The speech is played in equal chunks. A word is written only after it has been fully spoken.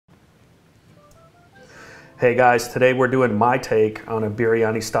Hey guys, today we're doing my take on a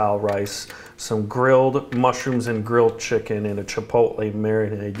biryani style rice, some grilled mushrooms and grilled chicken in a chipotle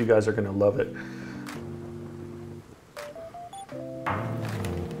marinade. You guys are gonna love it.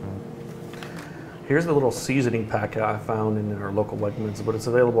 Here's the little seasoning packet I found in our local Wegmans, but it's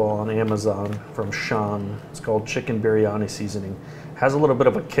available on Amazon from Shan. It's called chicken biryani seasoning. Has a little bit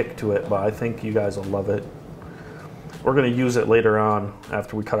of a kick to it, but I think you guys will love it. We're gonna use it later on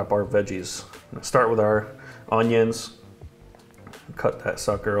after we cut up our veggies. Let's start with our onions. Cut that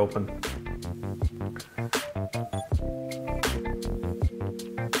sucker open.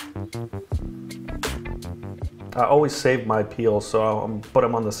 I always save my peels, so I'll put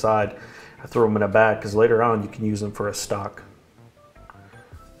them on the side. I throw them in a bag because later on you can use them for a stock.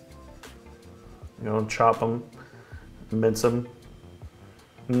 You know, chop them, mince them.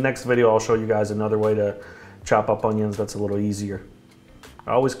 In the next video I'll show you guys another way to chop up onions that's a little easier.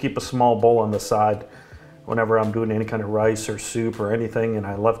 I always keep a small bowl on the side whenever I'm doing any kind of rice or soup or anything, and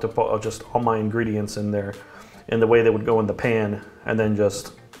I love to put just all my ingredients in there in the way they would go in the pan, and then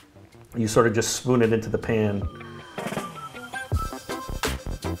you sort of just spoon it into the pan.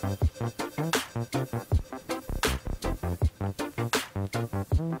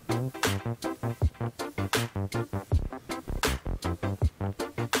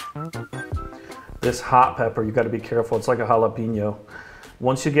 This hot pepper, you got to be careful. It's like a jalapeno.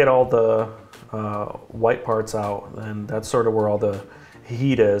 Once you get all the white parts out, then that's sort of where all the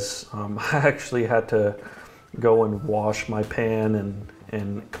heat is. I actually had to go and wash my pan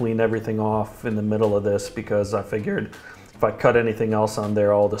and clean everything off in the middle of this because I figured if I cut anything else on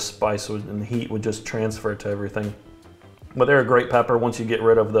there, all the spice and the heat would just transfer to everything. But they're a great pepper once you get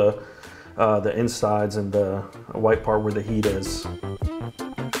rid of the insides and the white part where the heat is.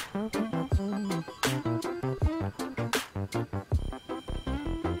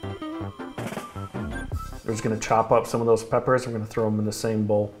 We're just gonna chop up some of those peppers. We're gonna throw them in the same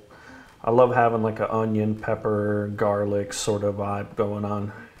bowl. I love having like an onion, pepper, garlic sort of vibe going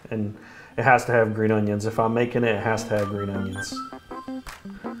on. And it has to have green onions. If I'm making it, it has to have green onions.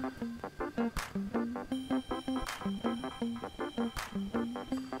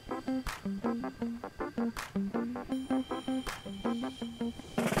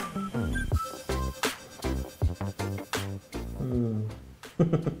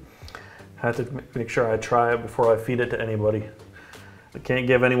 I had to make sure I try it before I feed it to anybody. I can't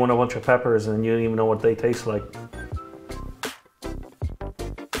give anyone a bunch of peppers and you don't even know what they taste like.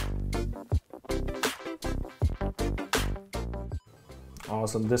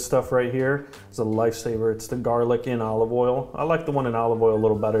 Awesome, this stuff right here is a lifesaver. It's the garlic in olive oil. I like the one in olive oil a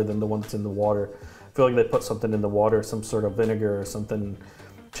little better than the one that's in the water. I feel like they put something in the water, some sort of vinegar or something,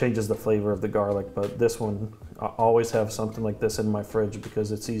 changes the flavor of the garlic, but this one, I always have something like this in my fridge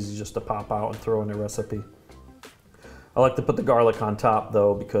because it's easy just to pop out and throw in a recipe. I like to put the garlic on top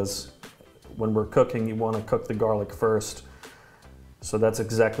though, because when we're cooking, you want to cook the garlic first. So that's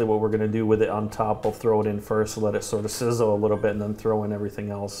exactly what we're going to do with it on top. We'll throw it in first, let it sort of sizzle a little bit, and then throw in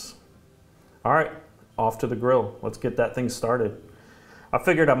everything else. All right, off to the grill. Let's get that thing started. I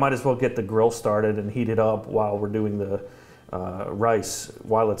figured I might as well get the grill started and heat it up while we're doing the rice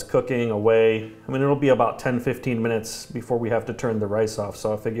while it's cooking away. I mean, it'll be about 10-15 minutes before we have to turn the rice off,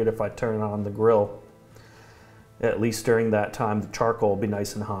 so I figured if I turn on the grill, at least during that time the charcoal will be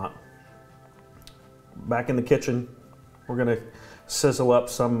nice and hot. Back in the kitchen, we're gonna sizzle up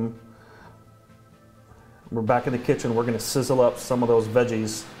some of those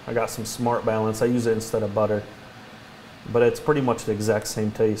veggies. I got some Smart Balance. I use it instead of butter, but it's pretty much the exact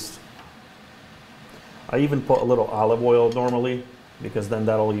same taste. I even put a little olive oil normally because then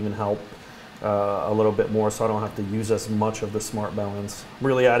that'll even help a little bit more, so I don't have to use as much of the Smart Balance. I'm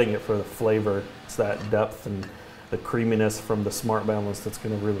really adding it for the flavor. It's that depth and the creaminess from the Smart Balance that's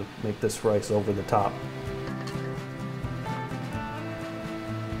going to really make this rice over the top.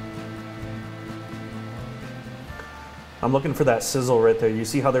 I'm looking for that sizzle right there. You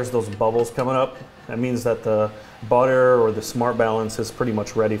see how there's those bubbles coming up? That means that the butter or the Smart Balance is pretty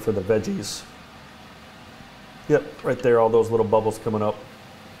much ready for the veggies. Yep, right there, all those little bubbles coming up.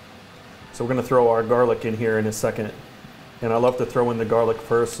 So we're gonna throw our garlic in here in a second. And I love to throw in the garlic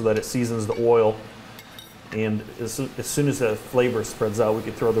first so that it seasons the oil. And as soon as the flavor spreads out, we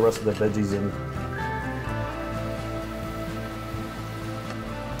can throw the rest of the veggies in.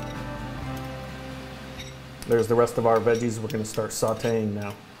 There's the rest of our veggies. We're gonna start sauteing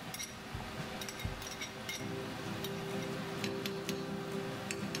now.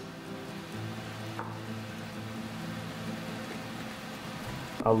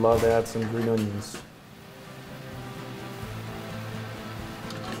 I love to add some green onions.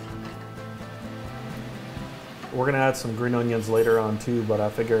 We're gonna add some green onions later on too, but I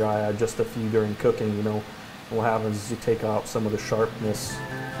figure I add just a few during cooking. You know, what happens is you take out some of the sharpness.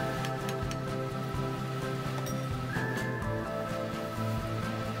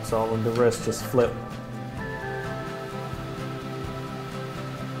 So when the rest just flip.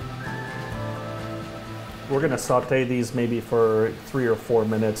 We're gonna saute these maybe for 3 or 4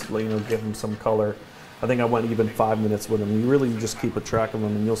 minutes, you know, give them some color. I think I went even 5 minutes with them. You really just keep a track of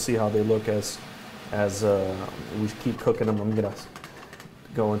them, and you'll see how they look as we keep cooking them. I'm gonna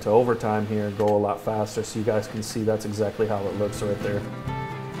go into overtime here and go a lot faster so you guys can see that's exactly how it looks right there.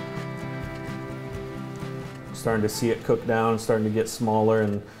 Starting to see it cook down, starting to get smaller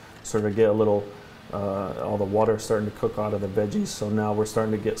and sort of get a little, all the water starting to cook out of the veggies. So now we're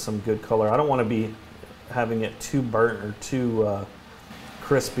starting to get some good color. I don't want to be having it too burnt or too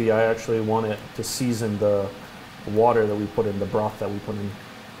crispy. I actually want it to season the water that we put in, the broth that we put in.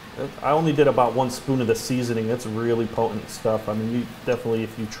 I only did about 1 spoon of the seasoning. It's really potent stuff. I mean, you definitely,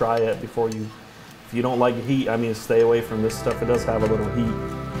 if you try it before you, if you don't like heat, I mean, stay away from this stuff. It does have a little heat.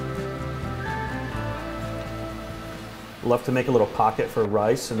 Love to make a little pocket for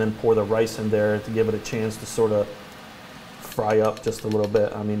rice and then pour the rice in there to give it a chance to sort of fry up just a little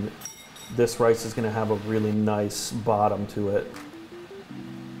bit. I mean, this rice is going to have a really nice bottom to it.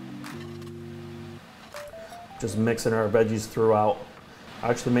 Just mixing our veggies throughout. I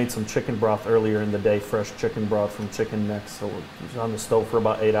actually made some chicken broth earlier in the day, fresh chicken broth from chicken necks. So it was on the stove for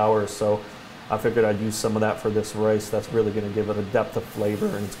about 8 hours. So I figured I'd use some of that for this rice. That's really going to give it a depth of flavor,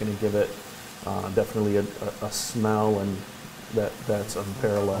 and it's going to give it definitely a smell, and that's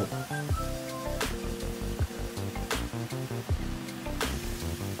unparalleled.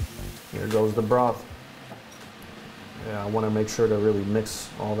 Here goes the broth. Yeah, I want to make sure to really mix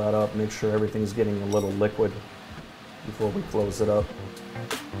all that up, make sure everything's getting a little liquid before we close it up.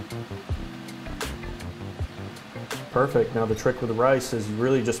 Perfect. Now the trick with the rice is you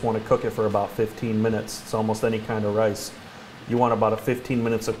really just want to cook it for about 15 minutes. It's almost any kind of rice. You want about 15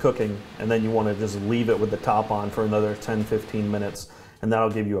 minutes of cooking, and then you want to just leave it with the top on for another 10-15 minutes, and that'll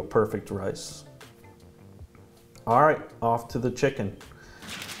give you a perfect rice. All right, off to the chicken.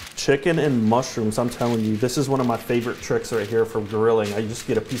 Chicken and mushrooms, I'm telling you, this is one of my favorite tricks right here for grilling. I just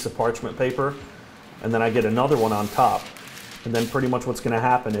get a piece of parchment paper, and then I get another one on top. And then pretty much what's gonna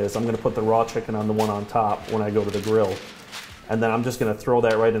happen is I'm gonna put the raw chicken on the one on top when I go to the grill. And then I'm just gonna throw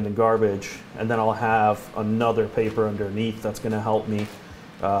that right in the garbage, and then I'll have another paper underneath that's gonna help me.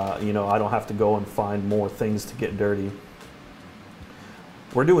 You know, I don't have to go and find more things to get dirty.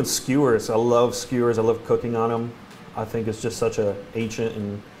 We're doing skewers. I love skewers, I love cooking on them. I think it's just such an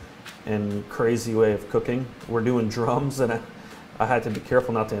ancient and crazy way of cooking. We're doing drums, and I had to be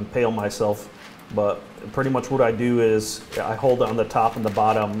careful not to impale myself, but pretty much what I do is I hold it on the top and the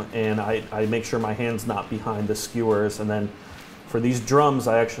bottom, and I make sure my hand's not behind the skewers. And then for these drums,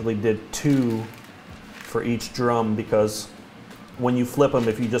 I actually did 2 for each drum, because when you flip them,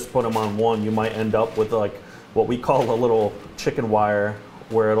 if you just put them on one, you might end up with like what we call a little chicken wire,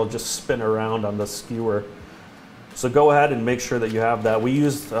 where it'll just spin around on the skewer. So go ahead and make sure that you have that. We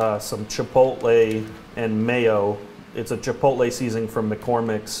used some Chipotle and mayo. It's a Chipotle seasoning from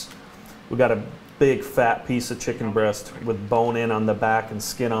McCormick's. We got a big fat piece of chicken breast with bone in on the back and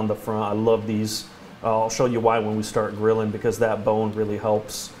skin on the front. I love these. I'll show you why when we start grilling, because that bone really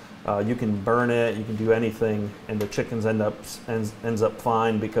helps. You can burn it, you can do anything, and the chickens ends up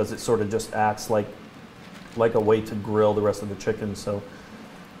fine, because it sort of just acts like a way to grill the rest of the chicken. So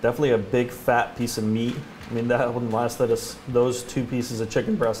definitely a big fat piece of meat. I mean, that one lasted us, those 2 pieces of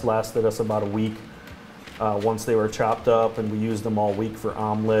chicken breast lasted us about a week once they were chopped up, and we used them all week for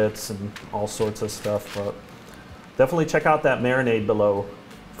omelets and all sorts of stuff. But definitely check out that marinade below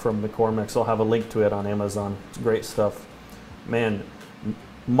from McCormick's. I'll have a link to it on Amazon. It's great stuff. Man,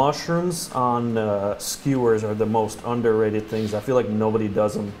 mushrooms on skewers are the most underrated things. I feel like nobody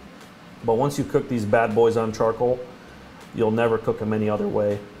does them. But once you cook these bad boys on charcoal, you'll never cook them any other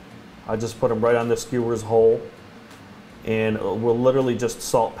way. I just put them right on the skewers whole, and we'll literally just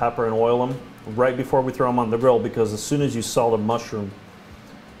salt, pepper, and oil them right before we throw them on the grill, because as soon as you salt a mushroom,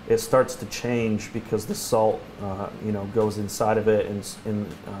 it starts to change, because the salt you know, goes inside of it and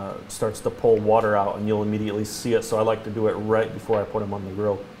starts to pull water out, and you'll immediately see it. So I like to do it right before I put them on the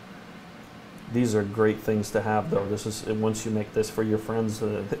grill. These are great things to have, though. This is, once you make this for your friends,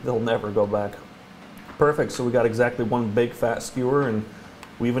 they'll never go back. Perfect. So we got exactly 1 big fat skewer, and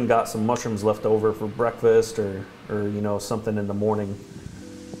we even got some mushrooms left over for breakfast or you know, something in the morning.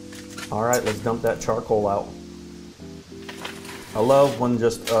 All right, let's dump that charcoal out. I love when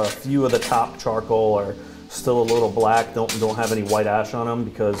just a few of the top charcoal are still a little black, don't have any white ash on them,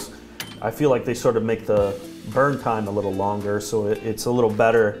 because I feel like they sort of make the burn time a little longer, so it's a little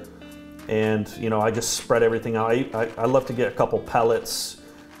better. And you know, I just spread everything out. I love to get a couple pellets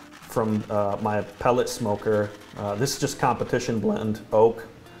from my pellet smoker. This is just competition blend oak.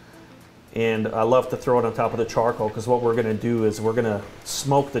 And I love to throw it on top of the charcoal, because what we're gonna do is we're gonna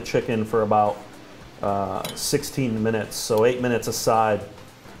smoke the chicken for about 16 minutes, so 8 minutes aside.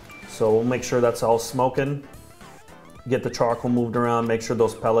 So we'll make sure that's all smoking, get the charcoal moved around, make sure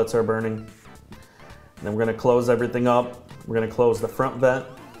those pellets are burning. And then we're gonna close everything up. We're gonna close the front vent,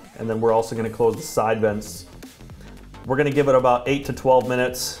 and then we're also gonna close the side vents. We're gonna give it about 8 to 12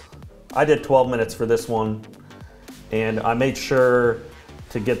 minutes. I did 12 minutes for this one, and I made sure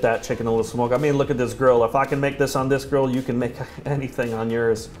to get that chicken a little smoke. I mean, look at this grill. If I can make this on this grill, you can make anything on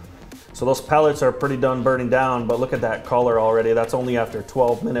yours. So those pellets are pretty done burning down, but look at that color already. That's only after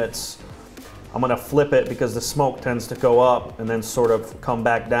 12 minutes. I'm gonna flip it because the smoke tends to go up and then sort of come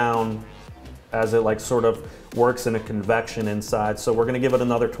back down as it like sort of works in a convection inside. So we're gonna give it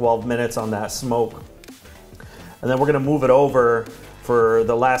another 12 minutes on that smoke. And then we're gonna move it over for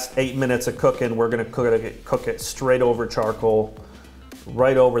the last 8 minutes of cooking. We're gonna cook it straight over charcoal,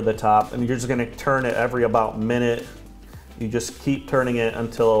 right over the top, and you're just gonna turn it every about minute. You just keep turning it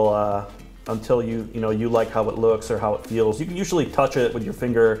until you like how it looks or how it feels. You can usually touch it with your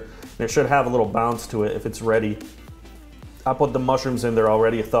finger, and it should have a little bounce to it if it's ready. I put the mushrooms in there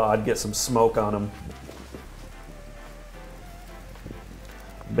already. I thought I'd get some smoke on them.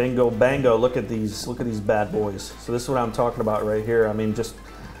 Bingo bango, look at these bad boys. So this is what I'm talking about right here. I mean, just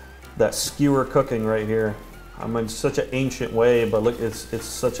that skewer cooking right here. I mean, such an ancient way, but look, it's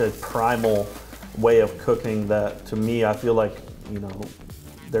such a primal way of cooking that, to me, I feel like, you know,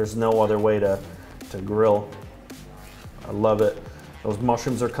 there's no other way to grill. I love it. Those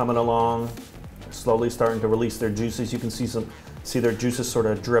mushrooms are coming along, slowly starting to release their juices. You can see their juices sort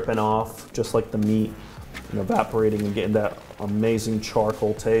of dripping off, just like the meat, and evaporating and getting that amazing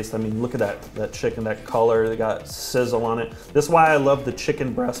charcoal taste. I mean, look at that chicken, that color. They got sizzle on it. This is why I love the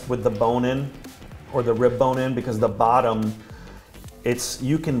chicken breast with the bone in, or the rib bone in, because the bottom,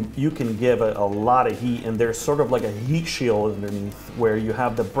 you can give a lot of heat, and there's sort of like a heat shield underneath where you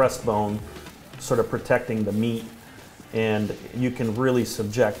have the breastbone sort of protecting the meat, and you can really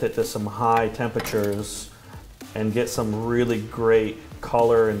subject it to some high temperatures and get some really great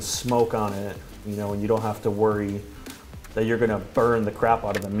color and smoke on it, you know, and you don't have to worry that you're gonna burn the crap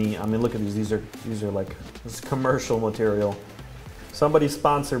out of the meat. I mean, look at these are like, this is commercial material. Somebody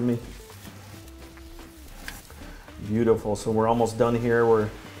sponsor me. Beautiful. So we're almost done here. We're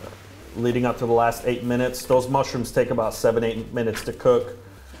leading up to the last 8 minutes. Those mushrooms take about 7-8 minutes to cook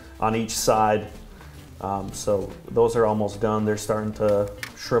on each side. So those are almost done. They're starting to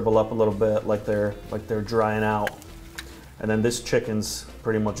shrivel up a little bit, like they're drying out. And then this chicken's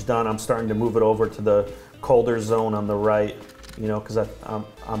pretty much done. I'm starting to move it over to the colder zone on the right, you know, because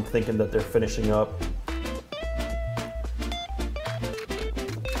I'm thinking that they're finishing up.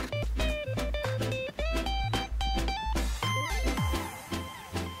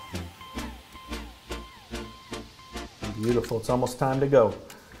 Beautiful. It's almost time to go.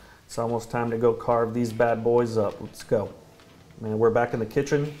 It's almost time to go carve these bad boys up. Let's go. Man, we're back in the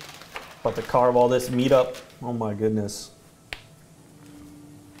kitchen. About to carve all this meat up. Oh my goodness.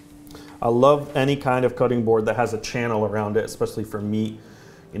 I love any kind of cutting board that has a channel around it, especially for meat.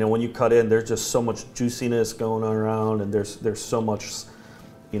 You know, when you cut in, there's just so much juiciness going on around, and there's so much,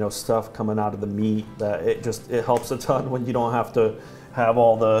 you know, stuff coming out of the meat that it helps a ton when you don't have to have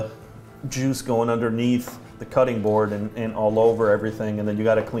all the juice going underneath the cutting board and all over everything, and then you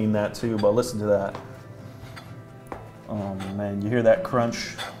got to clean that too. But listen to that. Oh man, you hear that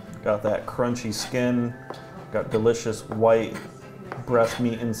crunch? Got that crunchy skin, got delicious white breast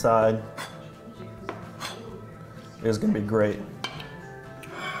meat inside. It's gonna be great.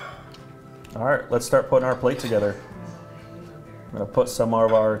 All right, let's start putting our plate together. I'm gonna put some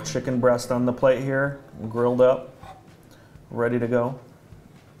of our chicken breast on the plate here, grilled up, ready to go.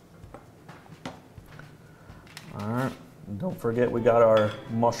 All right, and don't forget we got our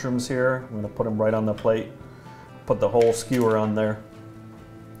mushrooms here. I'm gonna put them right on the plate. Put the whole skewer on there.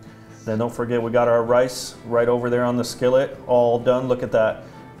 Then don't forget we got our rice right over there on the skillet, all done. Look at that.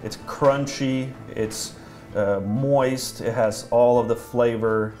 It's crunchy, it's moist, it has all of the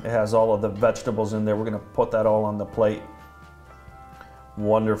flavor, it has all of the vegetables in there. We're gonna put that all on the plate.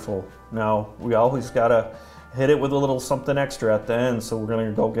 Wonderful. Now, we always gotta hit it with a little something extra at the end, so we're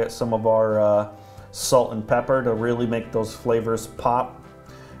gonna go get some of our salt and pepper to really make those flavors pop.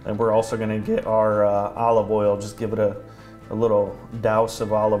 And we're also gonna get our olive oil, just give it a little douse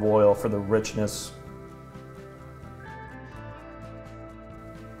of olive oil for the richness.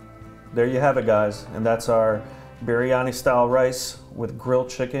 there you have it, guys. And that's our biryani style rice with grilled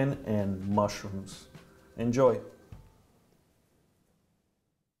chicken and mushrooms. Enjoy.